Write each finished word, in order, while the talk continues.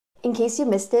In case you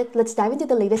missed it, let's dive into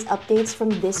the latest updates from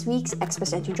this week's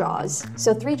Express Entry draws.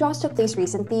 So 3 draws took place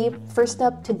recently. First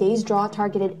up, today's draw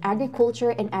targeted agriculture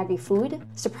and agri-food.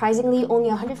 Surprisingly, only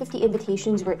 150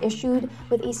 invitations were issued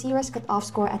with a CRS cutoff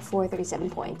score at 437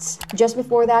 points. Just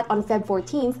before that, on Feb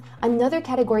 14th, another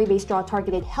category-based draw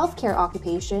targeted healthcare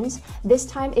occupations, this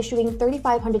time issuing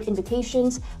 3,500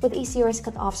 invitations with a CRS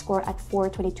cutoff score at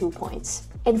 422 points.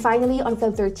 And finally, on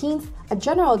Feb 13th, a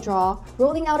general draw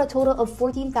rolling out a total of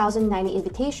 14,090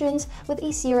 invitations with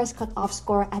a CRS cutoff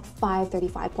score at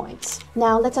 535 points.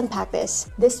 Now let's unpack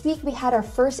this. This week we had our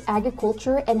first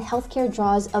agriculture and healthcare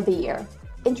draws of the year.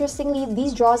 Interestingly,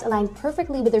 these draws align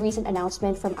perfectly with the recent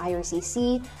announcement from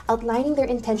IRCC outlining their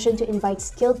intention to invite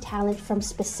skilled talent from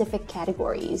specific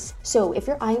categories. So if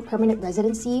you're eyeing permanent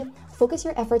residency, focus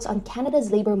your efforts on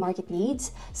Canada's labor market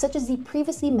needs, such as the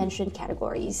previously mentioned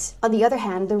categories. On the other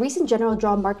hand, the recent general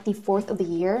draw marked the 4th of the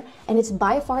year, and it's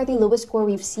by far the lowest score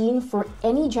we've seen for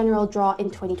any general draw in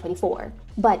 2024.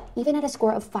 But even at a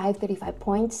score of 535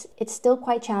 points, it's still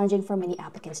quite challenging for many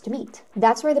applicants to meet.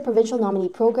 That's where the provincial nominee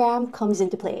program comes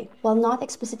into play. While not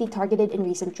explicitly targeted in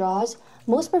recent draws,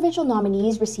 most provincial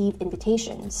nominees receive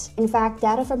invitations. In fact,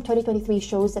 data from 2023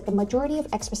 shows that the majority of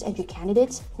Express Entry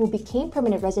candidates who became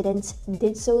permanent residents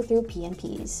did so through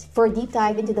PNPs. For a deep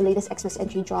dive into the latest Express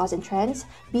Entry draws and trends,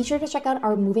 be sure to check out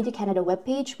our Moving to Canada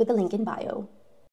webpage with the link in bio.